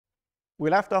we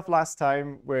left off last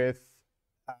time with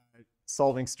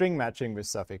solving string matching with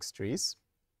suffix trees,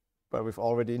 but we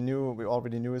already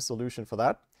knew a solution for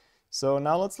that. So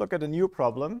now let's look at a new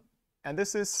problem, and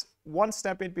this is one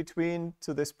step in between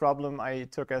to this problem I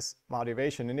took as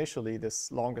motivation initially,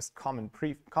 this longest common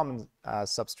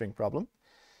substring problem.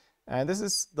 And this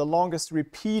is the longest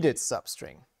repeated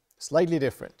substring, slightly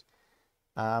different.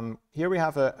 Here we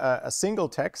have a single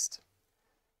text,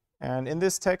 and in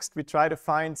this text we try to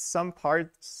find some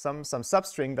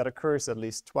substring that occurs at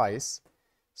least twice.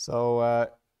 So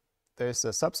there's a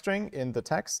substring in the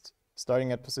text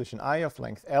starting at position I of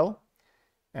length L,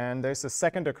 and there's a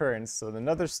second occurrence, so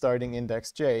another starting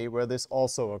index J, where this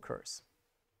also occurs.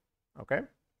 Okay?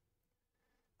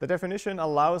 The definition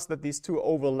allows that these two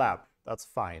overlap. That's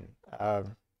fine.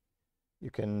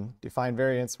 You can define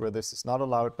variants where this is not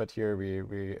allowed, but here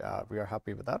we are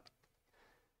happy with that.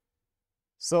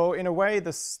 So in a way,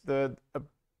 a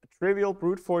trivial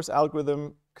brute force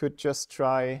algorithm could just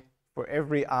try for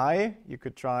every I, you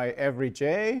could try every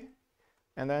J,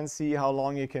 and then see how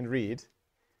long you can read.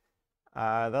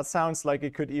 That sounds like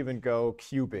it could even go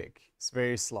cubic. It's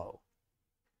very slow.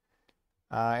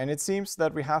 And it seems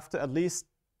that we have to at least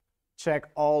check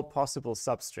all possible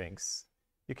substrings.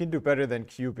 You can do better than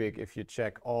cubic if you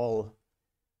check all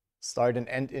start and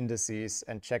end indices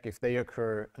and check if they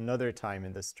occur another time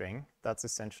in the string. That's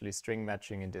essentially string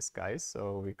matching in disguise,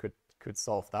 so we could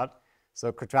solve that.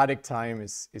 So quadratic time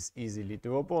is easily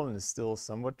doable and is still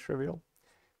somewhat trivial,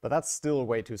 but that's still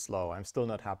way too slow. I'm still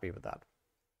not happy with that.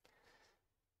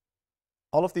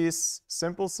 All of these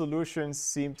simple solutions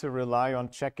seem to rely on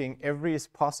checking every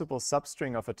possible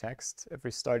substring of a text,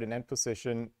 every start and end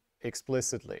position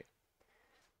explicitly.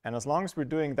 And as long as we're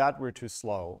doing that, we're too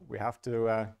slow. We have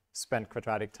to spend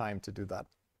quadratic time to do that.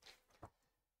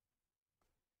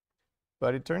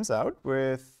 But it turns out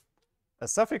with a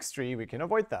suffix tree, we can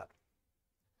avoid that.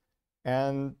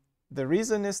 And the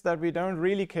reason is that we don't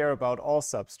really care about all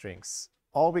substrings.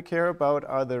 All we care about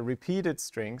are the repeated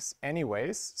strings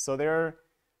anyways. So there are,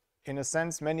 in a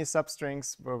sense, many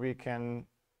substrings where we can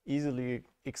easily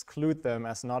exclude them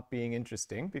as not being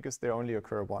interesting because they only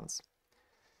occur once.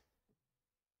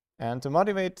 And to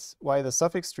motivate why the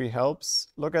suffix tree helps,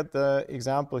 look at the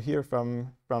example here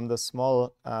from the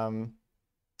small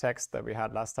text that we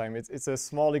had last time. It's a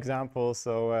small example,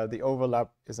 so the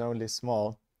overlap is only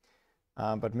small.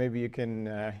 But maybe you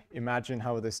can imagine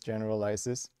how this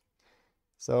generalizes.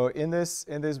 So in this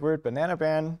word banana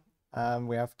ban,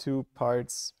 we have two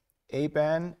parts, a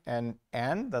ban and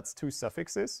an. That's two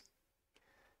suffixes.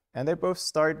 And they both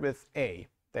start with a.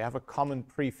 They have a common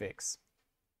prefix.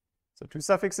 So two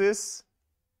suffixes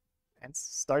and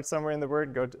start somewhere in the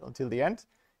word, go until the end.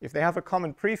 If they have a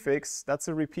common prefix, that's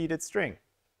a repeated string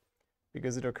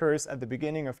because it occurs at the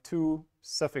beginning of two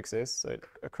suffixes. So it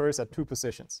occurs at two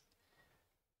positions.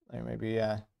 Let me maybe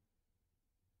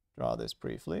draw this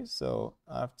briefly. So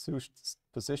I have two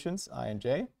positions, I and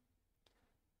J.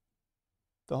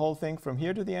 The whole thing from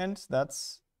here to the end,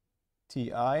 that's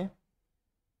Ti. And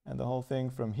the whole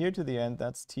thing from here to the end,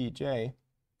 that's Tj.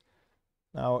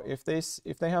 Now, if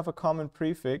they have a common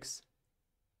prefix,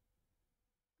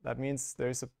 that means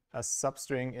there's a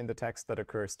substring in the text that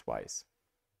occurs twice.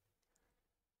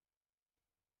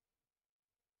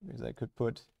 Because I could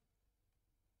put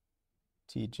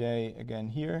Tj again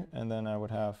here, and then I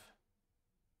would have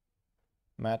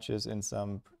matches in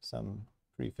some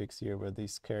prefix here where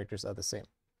these characters are the same.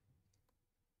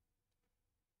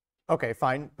 Okay,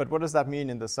 fine, but what does that mean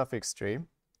in the suffix tree?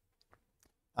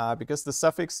 Because the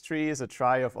suffix tree is a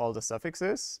trie of all the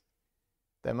suffixes,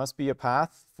 there must be a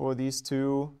path for these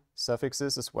two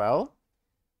suffixes as well.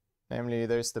 Namely,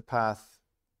 there's the path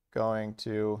going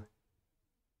to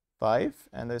 5,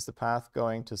 and there's the path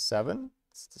going to 7.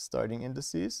 It's the starting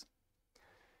indices.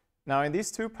 Now, in these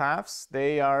two paths,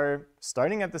 they are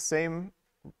starting at the same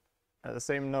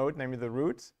node, namely the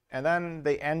root, and then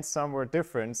they end somewhere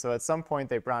different. So at some point,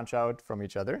 they branch out from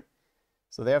each other.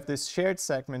 So they have this shared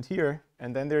segment here,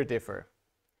 and then they differ.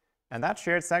 And that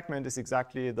shared segment is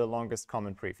exactly the longest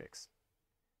common prefix,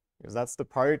 because that's the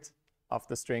part of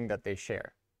the string that they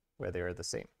share, where they are the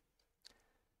same.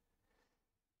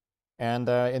 And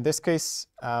in this case,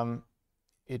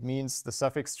 it means the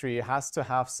suffix tree has to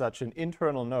have such an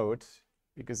internal node,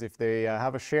 because if they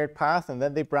have a shared path and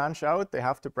then they branch out, they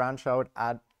have to branch out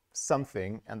at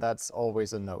something, and that's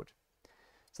always a node.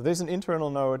 So there's an internal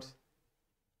node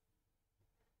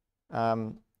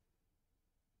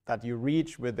that you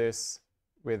reach with this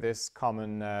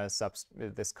common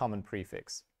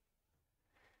prefix.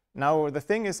 Now the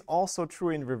thing is also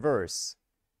true in reverse.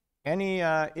 Any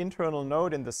internal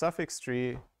node in the suffix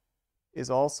tree is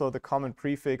also the common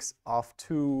prefix of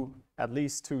at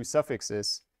least two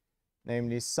suffixes,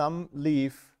 namely some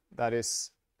leaf that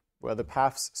is where the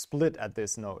paths split at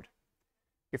this node.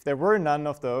 If there were none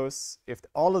of those, if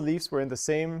all the leaves were in the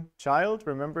same child,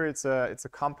 remember it's a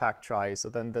compact trie, so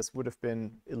then this would have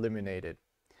been eliminated.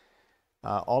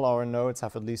 All our nodes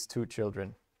have at least two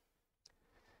children.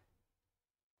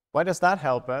 Why does that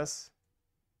help us?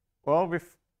 Well,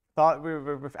 we've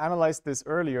analyzed this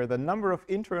earlier. The number of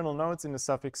internal nodes in the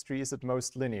suffix tree is at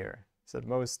most linear. It's at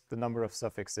most the number of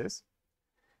suffixes.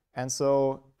 And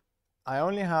so I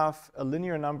only have a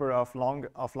linear number of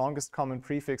longest common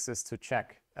prefixes to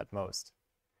check at most.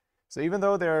 So even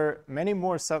though there are many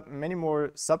more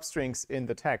substrings in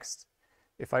the text,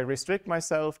 if I restrict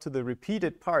myself to the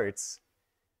repeated parts,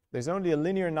 there's only a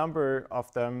linear number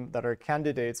of them that are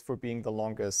candidates for being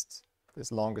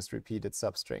this longest repeated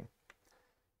substring.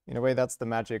 In a way, that's the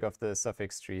magic of the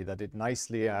suffix tree, that it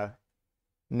nicely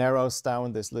narrows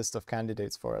down this list of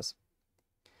candidates for us.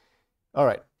 All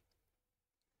right.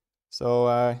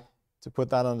 So to put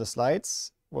that on the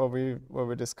slides, what we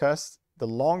discussed, the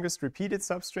longest repeated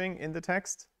substring in the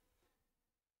text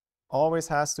always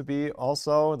has to be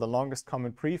also the longest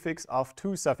common prefix of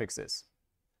two suffixes.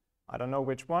 I don't know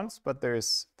which ones, but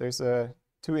there's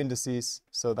two indices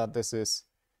so that this is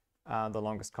the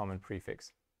longest common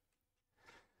prefix.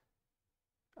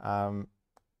 And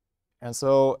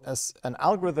so as an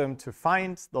algorithm to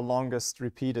find the longest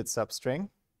repeated substring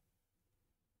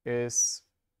is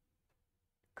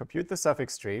compute the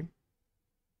suffix tree.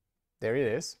 There it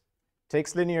is.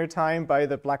 Takes linear time by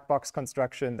the black box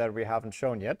construction that we haven't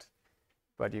shown yet,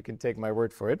 but you can take my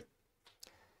word for it.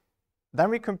 Then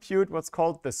we compute what's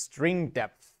called the string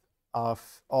depth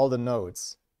of all the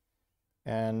nodes.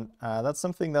 And that's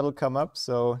something that'll come up.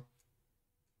 So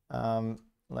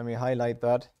let me highlight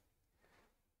that.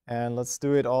 And let's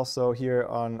do it also here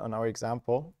on our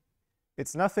example.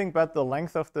 It's nothing but the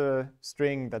length of the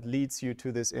string that leads you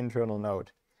to this internal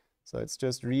node. So it's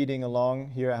just reading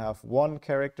along. Here I have one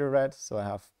character read, so I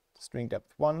have string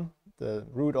depth 1. The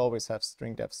root always has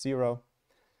string depth 0.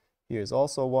 Here's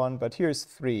also 1, but here's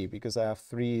 3 because I have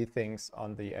 3 things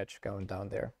on the edge going down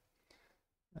there.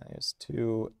 Here's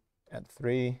 2 and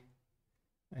 3,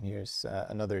 and here's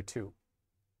another 2.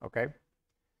 Okay.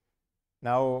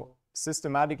 Now,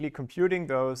 systematically computing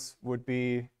those would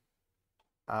be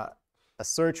a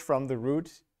search from the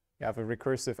root. You have a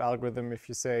recursive algorithm, if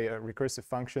you say a recursive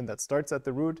function that starts at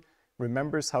the root,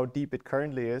 remembers how deep it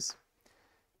currently is,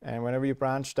 and whenever you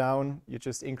branch down, you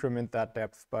just increment that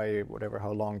depth by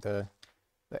how long the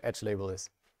edge label is.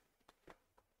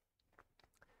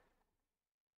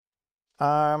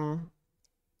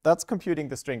 That's computing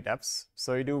the string depths.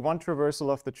 So you do one traversal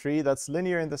of the tree that's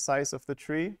linear in the size of the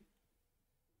tree.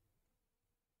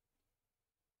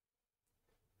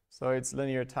 So it's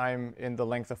linear time in the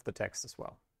length of the text as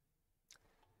well.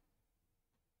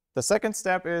 The second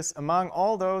step is, among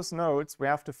all those nodes, we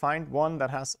have to find one that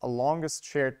has a longest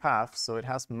shared path, so it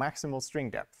has maximal string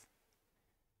depth.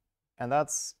 And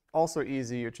that's also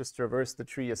easy. You just traverse the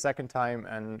tree a second time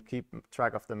and keep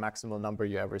track of the maximal number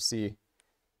you ever see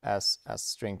as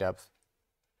string depth.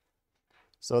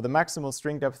 So the maximal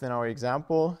string depth in our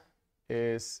example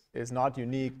is not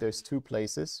unique. There's 2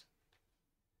 places.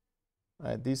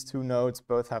 These 2 nodes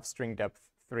both have string depth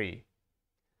 3.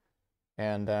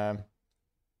 And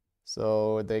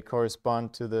so they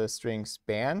correspond to the strings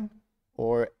ban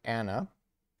or Anna.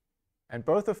 And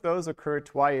both of those occur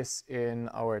twice in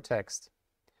our text.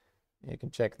 You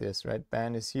can check this, right?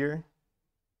 Ban is here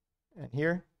and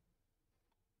here.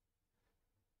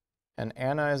 And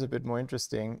Anna is a bit more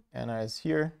interesting. Anna is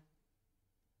here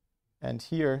and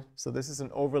here. So this is an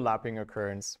overlapping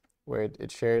occurrence where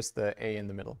it shares the A in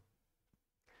the middle.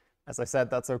 As I said,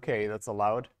 that's okay. That's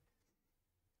allowed.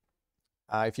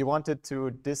 If you wanted to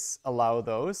disallow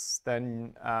those,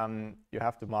 then you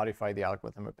have to modify the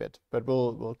algorithm a bit. But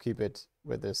we'll keep it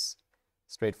with this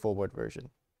straightforward version.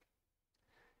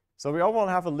 So we overall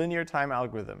have a linear time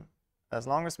algorithm. As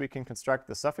long as we can construct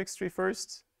the suffix tree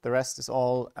first, the rest is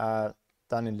all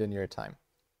done in linear time.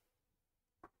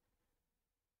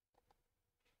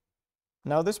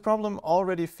 Now this problem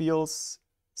already feels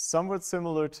somewhat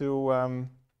similar to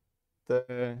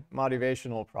the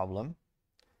motivational problem.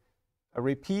 A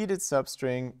repeated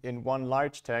substring in one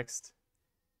large text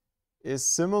is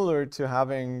similar to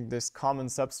having this common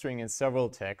substring in several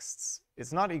texts.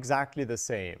 It's not exactly the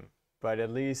same, but at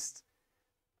least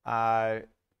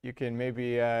you can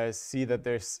maybe see that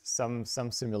there's some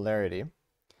similarity.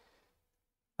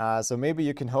 So maybe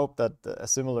you can hope that a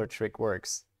similar trick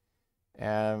works.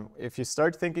 If you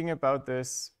start thinking about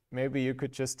this, maybe you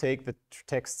could just take the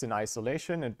texts in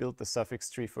isolation and build the suffix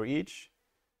tree for each.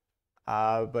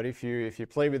 But if you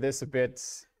play with this a bit,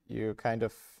 you kind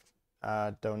of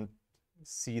don't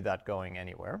see that going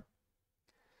anywhere.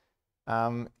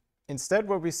 Instead,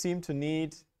 what we seem to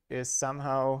need is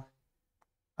somehow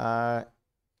a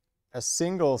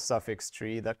single suffix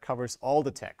tree that covers all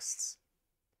the texts.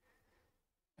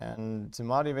 And to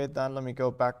motivate that, let me go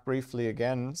back briefly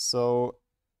again. So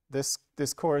this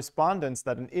correspondence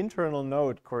that an internal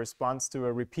node corresponds to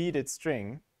a repeated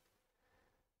string,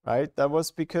 right? That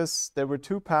was because there were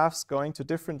two paths going to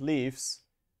different leaves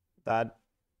that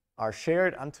are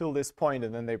shared until this point,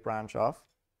 and then they branch off.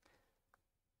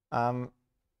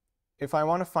 If I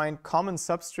want to find common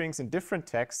substrings in different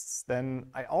texts, then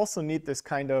I also need this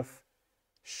kind of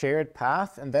shared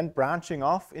path and then branching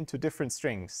off into different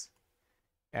strings.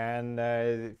 And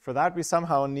for that, we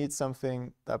somehow need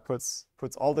something that puts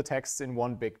all the texts in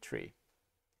one big tree.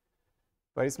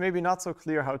 But it's maybe not so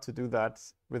clear how to do that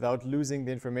without losing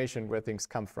the information where things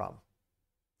come from.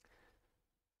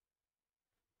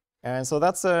 And so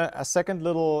that's a second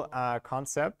little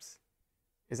concept.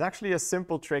 It's actually a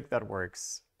simple trick that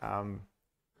works.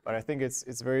 But I think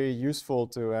it's very useful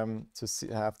to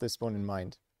have this one in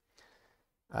mind.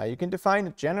 You can define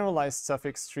a generalized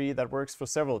suffix tree that works for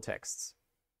several texts.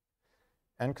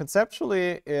 And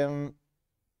conceptually,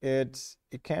 it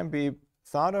can be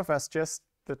thought of as just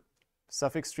the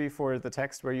suffix tree for the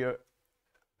text where you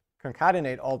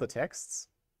concatenate all the texts.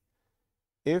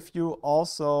 If you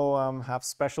also have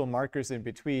special markers in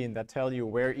between that tell you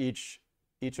where each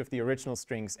of the original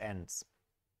strings ends.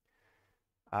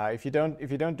 If you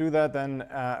don't do that, then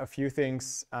a few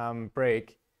things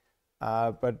break.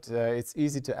 But it's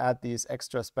easy to add these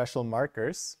extra special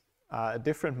markers, a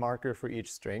different marker for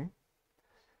each string.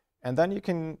 And then you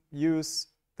can use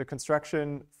the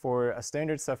construction for a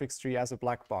standard suffix tree as a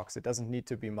black box. It doesn't need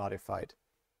to be modified.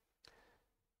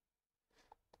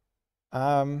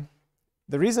 The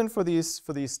reason for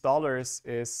these dollars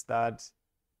is that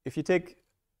if you take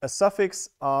a suffix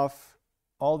of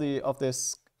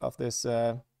this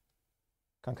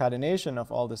concatenation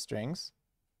of all the strings,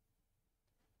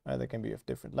 they can be of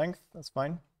different length. That's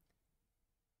fine.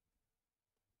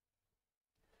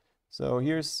 So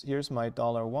here's my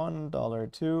 $1,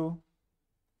 $2,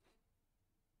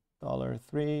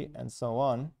 $3, and so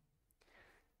on.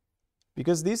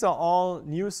 Because these are all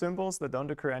new symbols that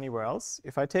don't occur anywhere else,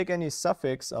 if I take any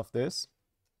suffix of this,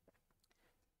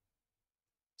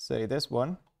 say this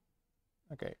one,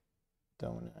 okay,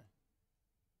 don't want to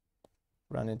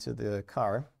run into the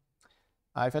car.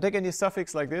 If I take any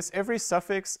suffix like this, every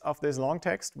suffix of this long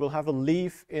text will have a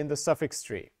leaf in the suffix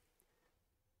tree,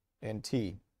 in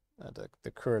T. The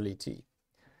curly T.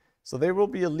 So there will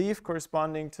be a leaf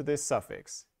corresponding to this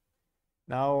suffix.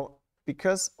 Now,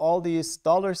 because all these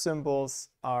dollar symbols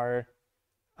are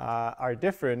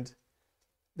different,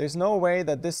 there's no way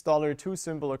that this $2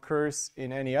 symbol occurs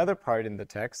in any other part in the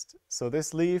text. So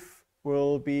this leaf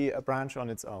will be a branch on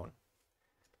its own.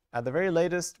 At the very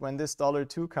latest, when this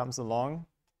 $2 comes along,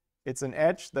 it's an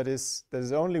edge that is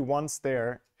only once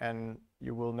there, and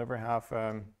you will never have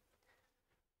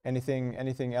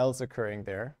anything else occurring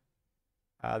there.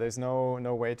 There's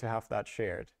no way to have that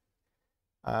shared.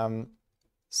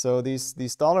 So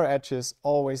these dollar edges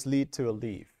always lead to a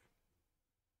leaf.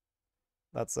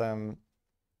 That's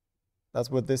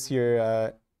what this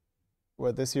here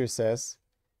says,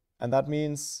 and that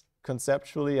means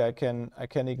conceptually I can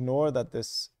ignore that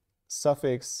this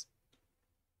suffix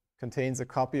contains a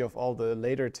copy of all the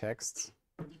later texts.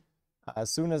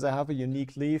 As soon as I have a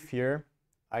unique leaf here,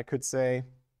 I could say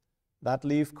that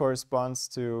leaf corresponds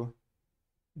to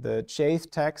the jth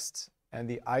text and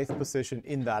the ith position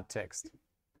in that text.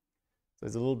 So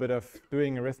there's a little bit of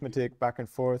doing arithmetic back and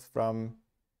forth from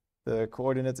the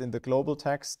coordinates in the global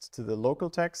text to the local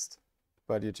text,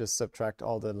 but you just subtract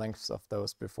all the lengths of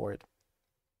those before it.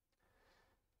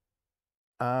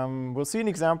 We'll see an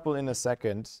example in a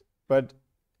second, but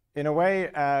in a way,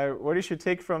 what you should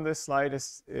take from this slide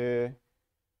is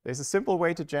there's a simple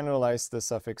way to generalize the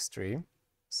suffix tree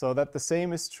so that the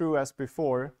same is true as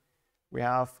before. We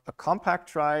have a compact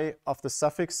trie of the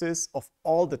suffixes of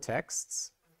all the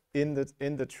texts in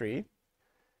the tree.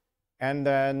 And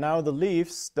now the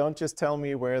leaves don't just tell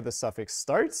me where the suffix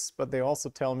starts, but they also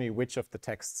tell me which of the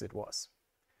texts it was.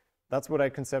 That's what I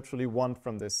conceptually want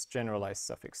from this generalized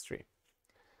suffix tree.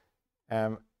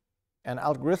 And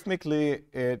algorithmically,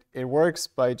 it works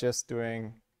by just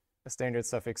doing a standard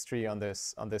suffix tree on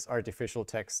this artificial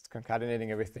text, concatenating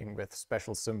everything with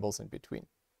special symbols in between.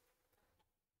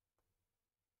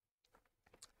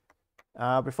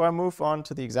 Before I move on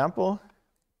to the example,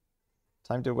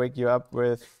 time to wake you up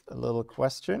with a little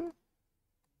question.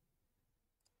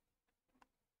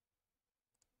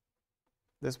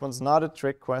 This one's not a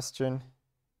trick question.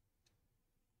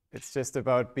 It's just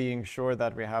about being sure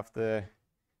that we have the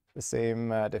same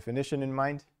definition in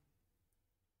mind.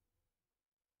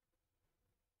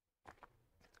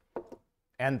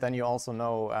 And then you also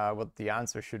know what the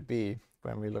answer should be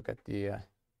when we look at the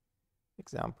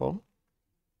example.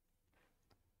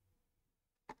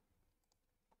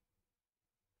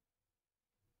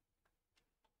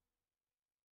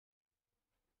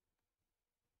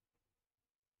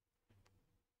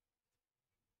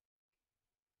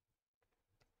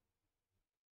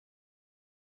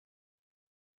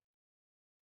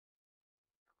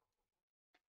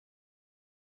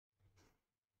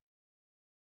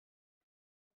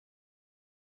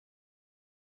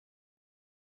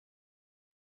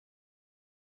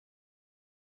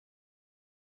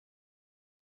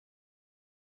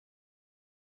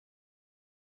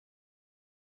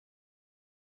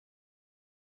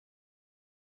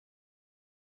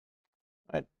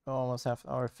 Right, we almost have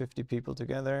our 50 people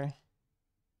together.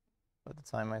 By the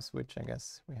time I switch, I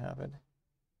guess we have it.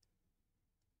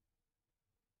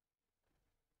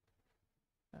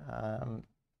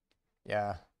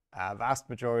 Yeah, vast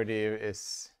majority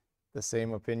is the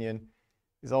same opinion.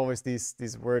 There's always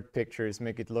these word pictures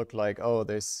make it look like, oh,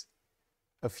 there's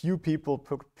a few people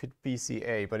put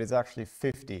BCA, but it's actually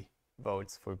 50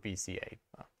 votes for BCA.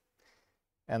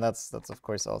 And that's of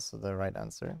course also the right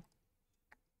answer.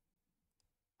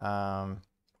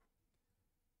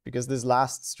 Because this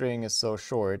last string is so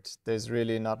short, there's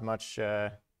really not much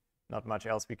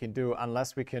else we can do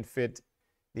unless we can fit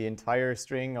the entire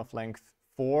string of length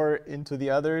 4 into the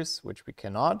others, which we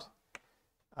cannot.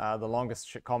 The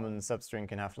longest common substring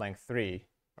can have length 3,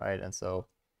 right? And so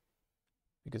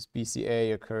because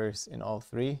BCA occurs in all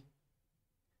 3,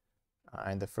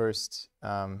 and the first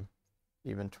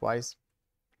even twice,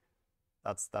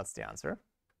 that's the answer.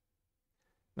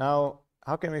 Now,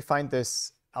 how can we find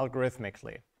this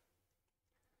algorithmically?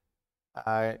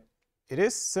 It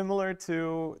is similar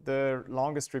to the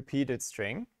longest repeated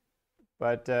string,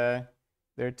 but there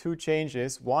are two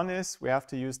changes. One is we have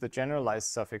to use the generalized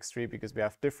suffix tree because we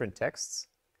have different texts.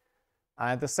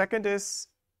 And the second is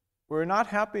we're not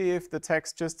happy if the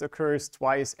text just occurs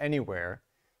twice anywhere.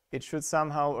 It should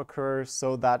somehow occur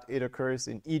so that it occurs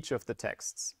in each of the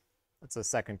texts. That's a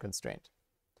second constraint.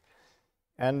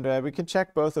 And we can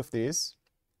check both of these.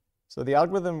 So the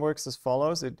algorithm works as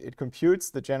follows. It computes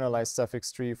the generalized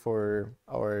suffix tree for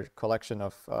our collection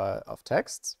of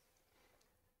texts.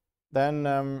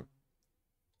 Then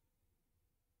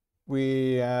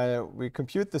we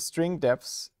compute the string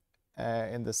depths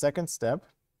in the second step,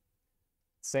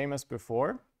 same as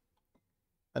before.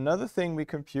 Another thing we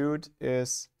compute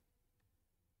is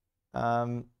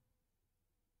the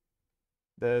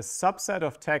subset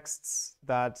of texts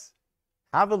that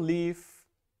have a leaf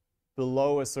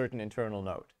below a certain internal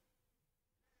node.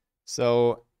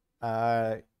 So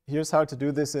here's how to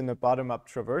do this in a bottom-up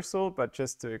traversal, but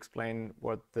just to explain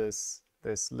what this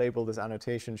label, this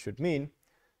annotation should mean.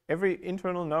 Every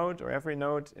internal node, or every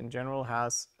node in general,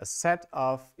 has a set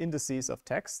of indices of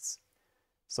texts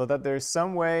so that there's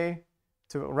some way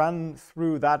to run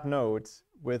through that node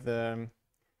with a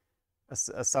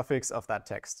suffix of that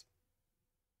text.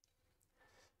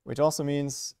 Which also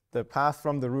means the path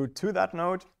from the root to that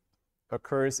node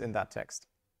occurs in that text.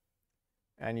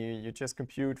 And you just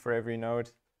compute for every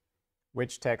node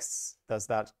which texts does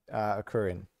that occur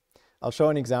in. I'll show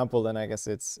an example, then I guess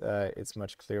it's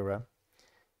much clearer.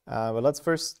 But let's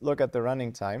first look at the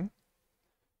running time.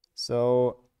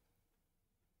 So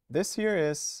this here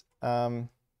is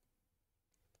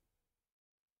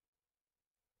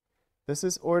this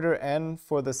is order n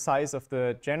for the size of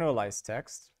the generalized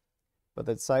text, but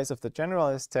the size of the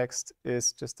generalized text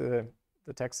is just the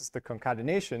text is the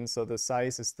concatenation, so the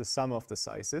size is the sum of the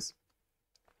sizes.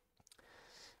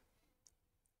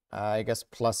 I guess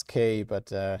plus k,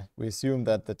 but we assume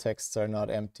that the texts are not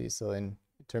empty, so in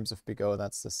terms of big O,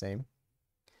 that's the same.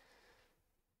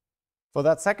 For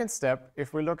that second step,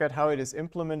 if we look at how it is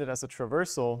implemented as a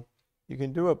traversal, you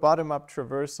can do a bottom-up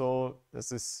traversal.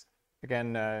 This is,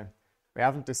 again, we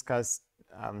haven't discussed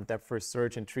depth first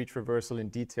search and tree traversal in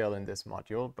detail in this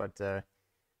module, but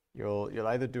you'll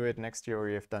either do it next year or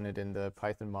you've done it in the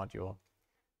Python module.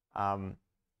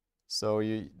 So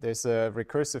there's a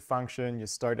recursive function. You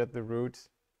start at the root,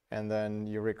 and then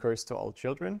you recurse to all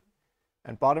children.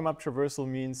 And bottom-up traversal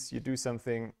means you do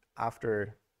something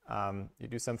after, you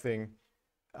do something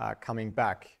coming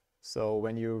back. So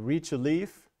when you reach a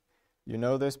leaf, you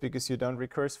know this because you don't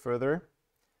recurse further.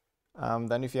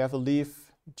 Then if you have a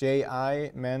leaf ji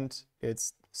meant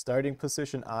its starting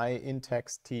position I in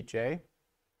text tj.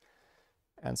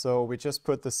 And so we just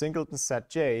put the singleton set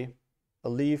j, a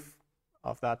leaf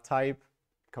of that type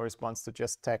corresponds to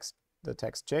just the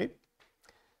text j.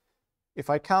 If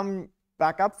I come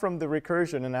back up from the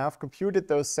recursion and I have computed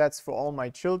those sets for all my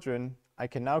children, I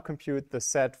can now compute the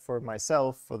set for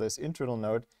myself for this internal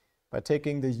node by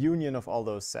taking the union of all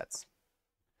those sets.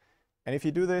 And if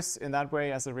you do this in that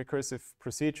way as a recursive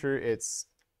procedure, its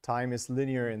time is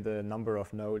linear in the number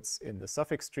of nodes in the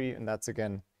suffix tree, and that's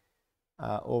again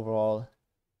overall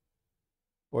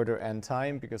order n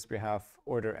time because we have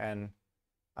order n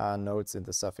nodes in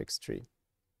the suffix tree.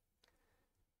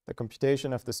 The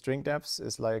computation of the string depths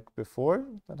is like before,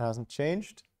 that hasn't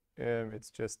changed. It's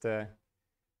just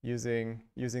using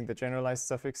the generalized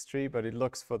suffix tree, but it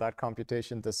looks for that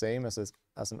computation the same as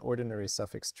an ordinary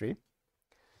suffix tree.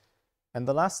 And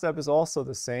the last step is also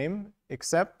the same,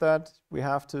 except that we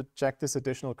have to check this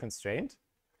additional constraint.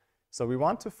 So we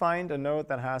want to find a node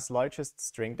that has largest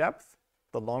string depth,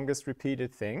 the longest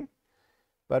repeated thing,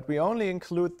 but we only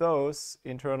include those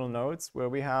internal nodes where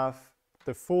we have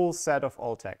the full set of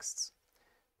all texts,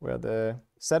 where the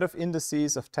set of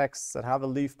indices of texts that have a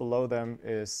leaf below them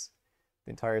is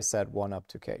the entire set 1 up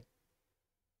to k.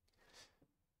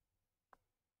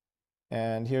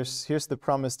 And here's the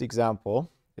promised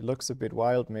example. It looks a bit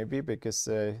wild maybe because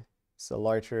it's a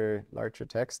larger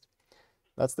text.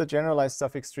 That's the generalized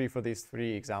suffix tree for these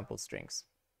 3 example strings.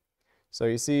 So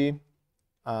you see,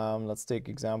 let's take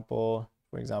for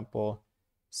example,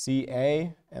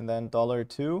 CA and then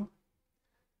 $2.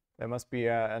 There must be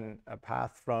a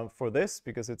path for this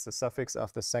because it's a suffix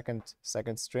of the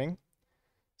second string.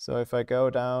 So if I go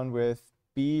down with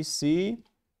CA,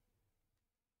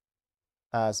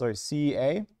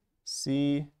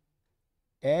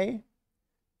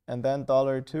 and then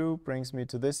 $2 brings me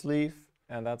to this leaf,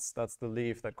 and that's the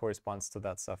leaf that corresponds to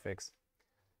that suffix.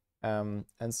 And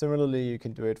similarly, you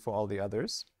can do it for all the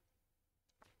others.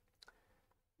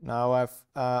 Now I've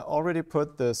already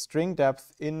put the string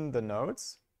depth in the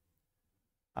nodes,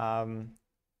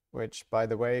 which, by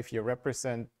the way, if you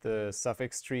represent the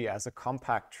suffix tree as a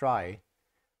compact trie,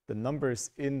 the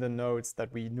numbers in the nodes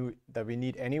that we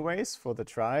need anyways for the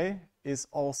trie is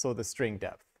also the string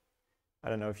depth. I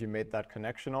don't know if you made that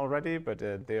connection already, but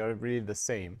they are really the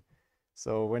same.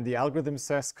 So when the algorithm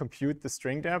says compute the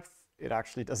string depth, it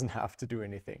actually doesn't have to do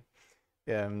anything.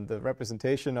 The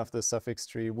representation of the suffix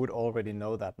tree would already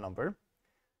know that number.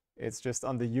 It's just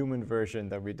on the human version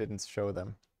that we didn't show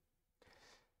them.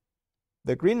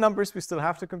 The green numbers we still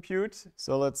have to compute.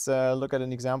 So let's look at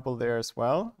an example there as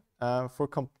well.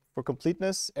 For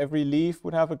completeness, every leaf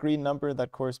would have a green number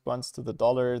that corresponds to the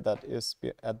dollar that is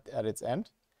at its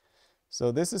end. So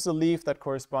this is a leaf that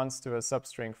corresponds to a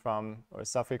substring from, or a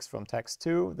suffix from text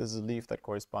 2. This is a leaf that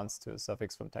corresponds to a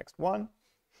suffix from text 1.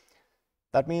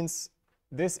 That means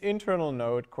this internal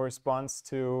node corresponds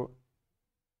to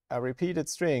a repeated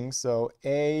string. So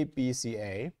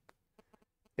ABCA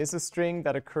is a string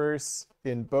that occurs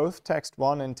in both text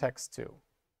 1 and text 2.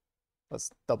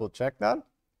 Let's double check that.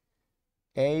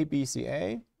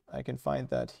 ABCA, I can find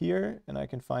that here, and I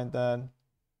can find that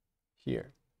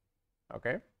here.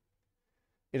 Okay.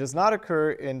 It does not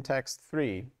occur in text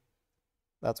 3.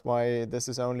 That's why this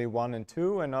is only 1 and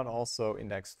 2 and not also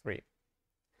index 3.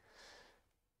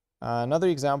 Another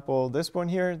example, this one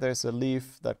here, there's a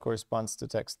leaf that corresponds to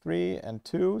text 3 and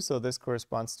 2. So this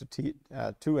corresponds to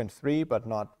 2 and 3, but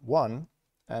not 1.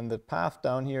 And the path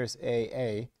down here is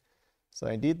AA. So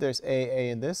indeed, there's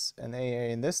AA in this and AA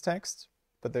in this text,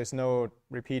 but there's no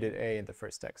repeated A in the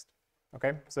first text.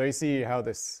 Okay, so you see how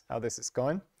this is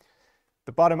going.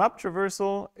 The bottom-up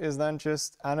traversal is then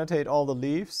just annotate all the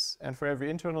leaves, and for every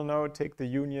internal node, take the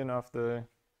union of the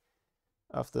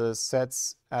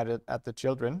sets at the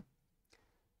children.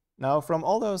 Now, from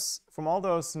all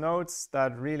those nodes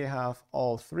that really have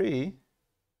all 3,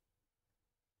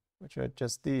 which are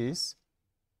just these,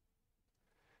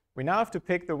 we now have to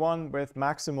pick the one with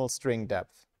maximal string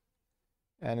depth.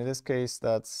 And in this case,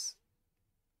 that's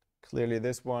clearly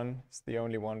this one. It's the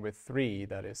only one with 3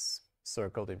 that is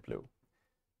circled in blue.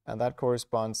 And that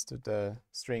corresponds to the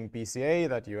string BCA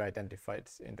that you identified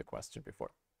in the question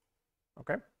before.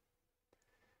 Okay?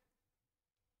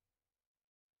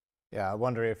 Yeah, I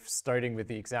wonder if starting with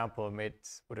the example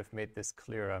would have made this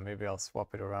clearer. Maybe I'll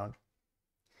swap it around.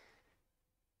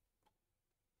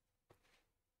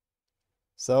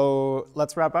 So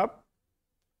let's wrap up.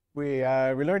 We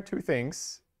learned 2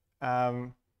 things.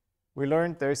 We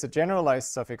learned there's a generalized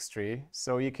suffix tree,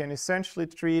 so you can essentially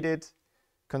treat it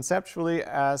conceptually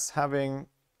as having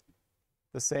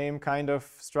the same kind of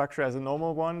structure as a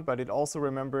normal one, but it also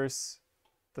remembers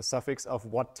the suffix of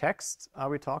what text are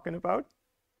we talking about.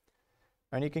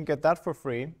 And you can get that for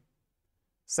free.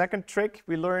 Second trick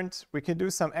we learned, we can do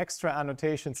some extra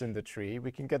annotations in the tree.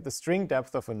 We can get the string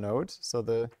depth of a node, so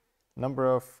the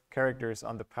number of characters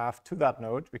on the path to that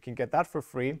node. We can get that for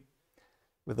free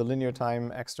with the linear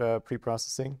time extra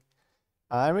pre-processing.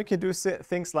 And we can do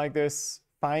things like this,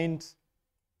 find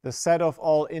the set of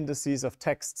all indices of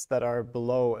texts that are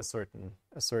below a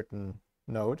certain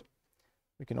node.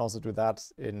 We can also do that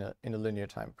in a linear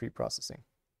time pre-processing.